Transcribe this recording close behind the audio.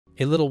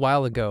A little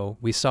while ago,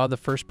 we saw the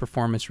first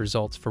performance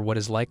results for what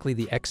is likely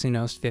the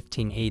Exynos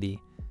 1580,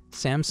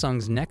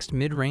 Samsung's next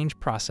mid-range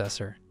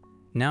processor.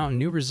 Now,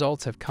 new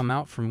results have come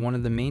out from one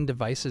of the main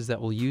devices that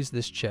will use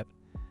this chip,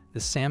 the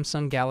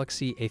Samsung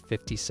Galaxy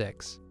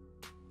A56.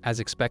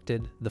 As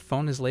expected, the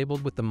phone is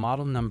labeled with the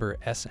model number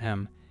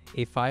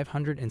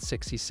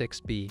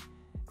SM-A566B,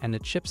 and the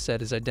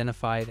chipset is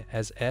identified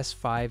as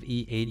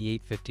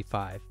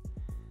S5E8855.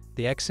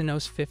 The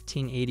Exynos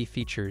 1580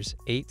 features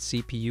 8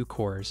 CPU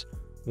cores,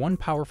 one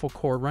powerful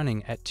core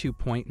running at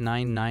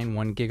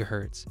 2.991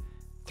 GHz,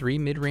 3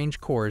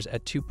 mid-range cores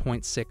at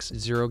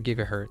 2.60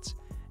 GHz,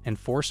 and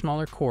 4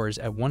 smaller cores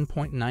at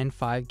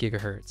 1.95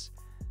 GHz.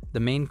 The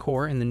main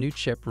core in the new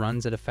chip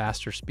runs at a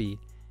faster speed,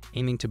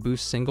 aiming to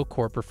boost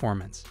single-core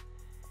performance.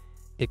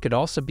 It could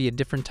also be a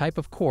different type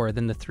of core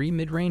than the 3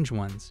 mid-range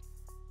ones.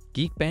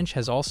 Geekbench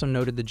has also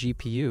noted the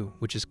GPU,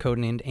 which is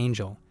codenamed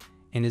Angel,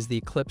 and is the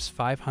Eclipse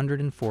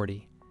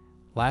 540.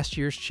 Last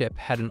year's chip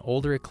had an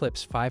older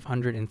Eclipse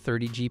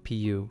 530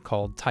 GPU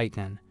called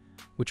Titan,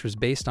 which was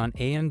based on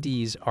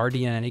AMD's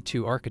RDNA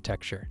 2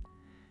 architecture.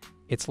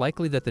 It's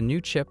likely that the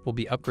new chip will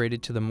be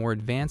upgraded to the more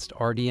advanced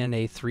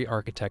RDNA 3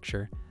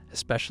 architecture,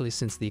 especially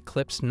since the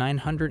Eclipse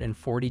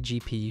 940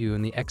 GPU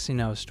and the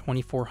Exynos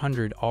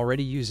 2400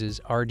 already uses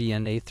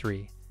RDNA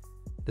 3.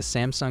 The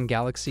Samsung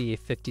Galaxy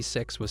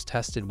A56 was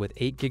tested with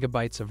 8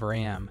 GB of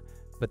RAM,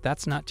 but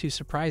that's not too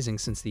surprising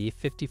since the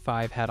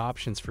A55 had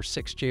options for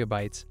 6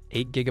 GB,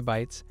 8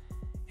 GB,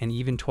 and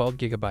even 12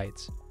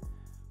 GB.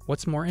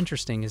 What's more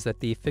interesting is that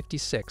the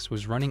A56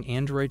 was running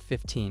Android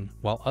 15,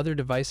 while other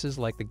devices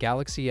like the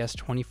Galaxy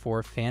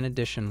S24 Fan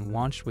Edition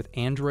launched with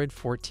Android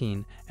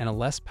 14 and a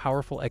less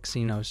powerful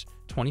Exynos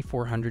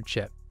 2400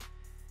 chip.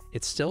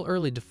 It's still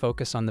early to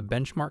focus on the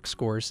benchmark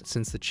scores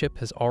since the chip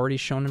has already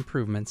shown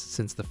improvements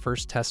since the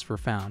first tests were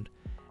found,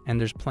 and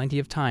there's plenty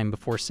of time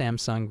before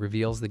Samsung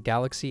reveals the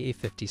Galaxy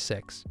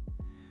A56.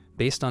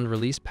 Based on the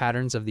release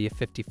patterns of the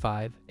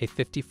A55,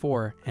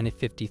 A54, and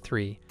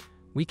A53,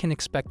 we can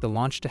expect the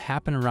launch to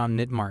happen around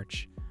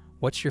mid-March.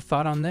 What's your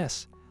thought on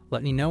this?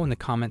 Let me know in the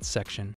comments section.